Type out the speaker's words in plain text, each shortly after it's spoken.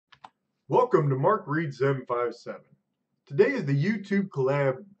Welcome to Mark Reed 757. Today is the YouTube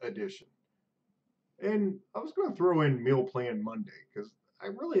collab edition. And I was going to throw in Meal Plan Monday because I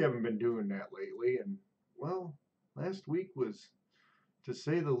really haven't been doing that lately. And, well, last week was, to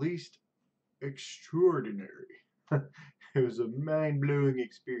say the least, extraordinary. It was a mind-blowing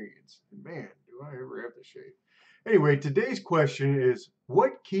experience. And man, do I ever have to shave. Anyway, today's question is,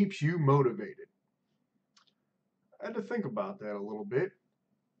 what keeps you motivated? I had to think about that a little bit,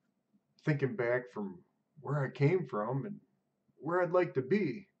 thinking back from where I came from and where I'd like to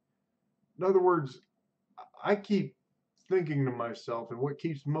be. In other words, I keep thinking to myself, and what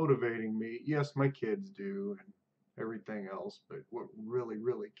keeps motivating me, yes, my kids do and everything else, but what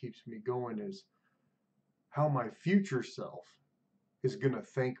really keeps me going is how my future self is going to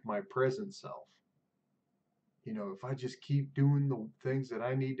thank my present self. You know, if I just keep doing the things that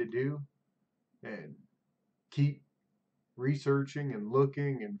I need to do and keep researching and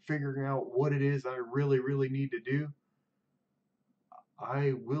looking and figuring out what it is I really need to do,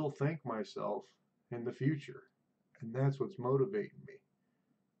 I will thank myself in the future. And that's what's motivating me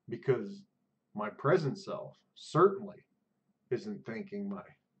because my present self certainly isn't thanking my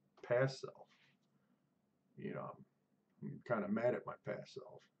past self. You know, I'm kind of mad at my past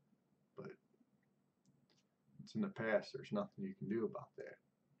self, but it's in the past. There's nothing you can do about that.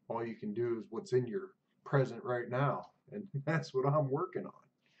 All you can do is what's in your present right now. And that's what I'm working on.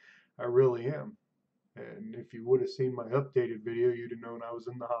 I really am. And if you would have seen my updated video, you'd have known I was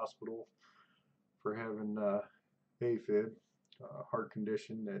in the hospital for having AFib, heart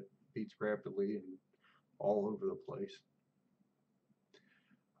condition that beats rapidly and all over the place.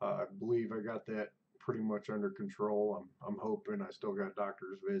 I believe I got that pretty much under control. I'm hoping. I still got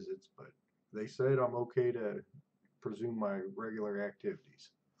doctor's visits, but they said I'm okay to resume my regular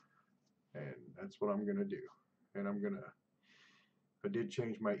activities, and that's what I'm gonna do. And I did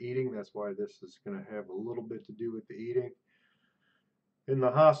change my eating. That's why this is gonna have a little bit to do with the eating. In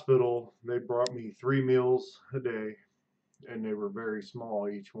the hospital, they brought me 3 meals a day, and they were very small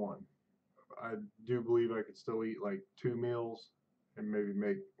each one. I do believe I could still eat like 2 meals and maybe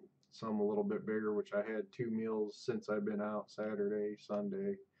make some a little bit bigger, which I had 2 meals since I've been out Saturday,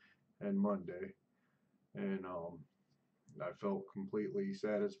 Sunday, and Monday. And I felt completely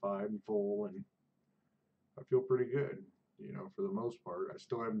satisfied and full, and I feel pretty good, you know, for the most part. I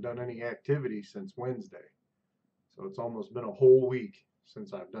still haven't done any activity since Wednesday. So it's almost been a whole week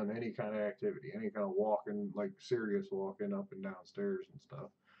since I've done any kind of activity, any kind of walking, like serious walking up and down stairs and stuff,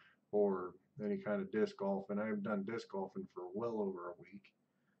 or any kind of disc golfing. I haven't done disc golfing for well over a week.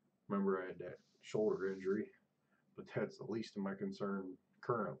 Remember, I had that shoulder injury, but that's the least of my concern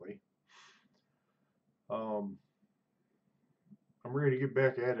currently. Um, I'm ready to get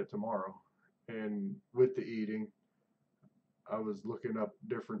back at it tomorrow. And with the eating, I was looking up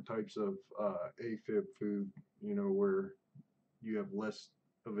different types of AFib food, you know, where you have less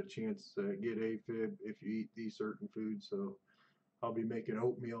of a chance to get AFib if you eat these certain foods. So I'll be making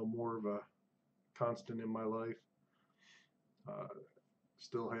oatmeal more of a constant in my life. Uh,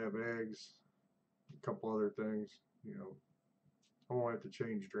 Still have eggs, a couple other things, you know. I won't have to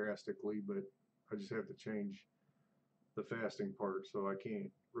change drastically, but I just have to change the fasting part, so I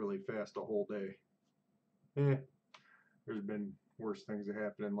can't really fast a whole day. There's been worse things that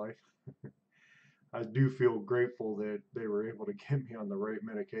happen in life. I do feel grateful that they were able to get me on the right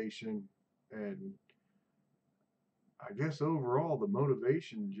medication, and I guess overall the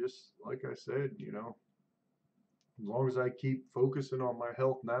motivation, just like I said, you know, as long as I keep focusing on my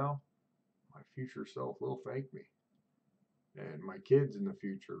health now, my future self will thank me. And my kids in the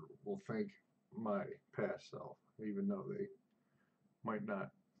future will thank my past self, even though they might not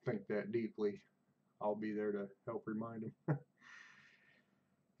think that deeply. I'll be there to help remind them.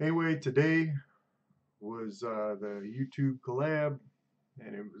 Anyway, today was the YouTube collab,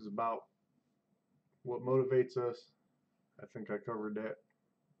 and it was about what motivates us. I think I covered that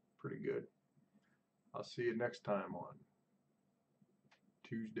pretty good. I'll see you next time on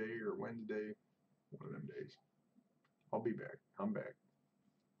Tuesday or Wednesday, one of them days. I'll be back. I'm back.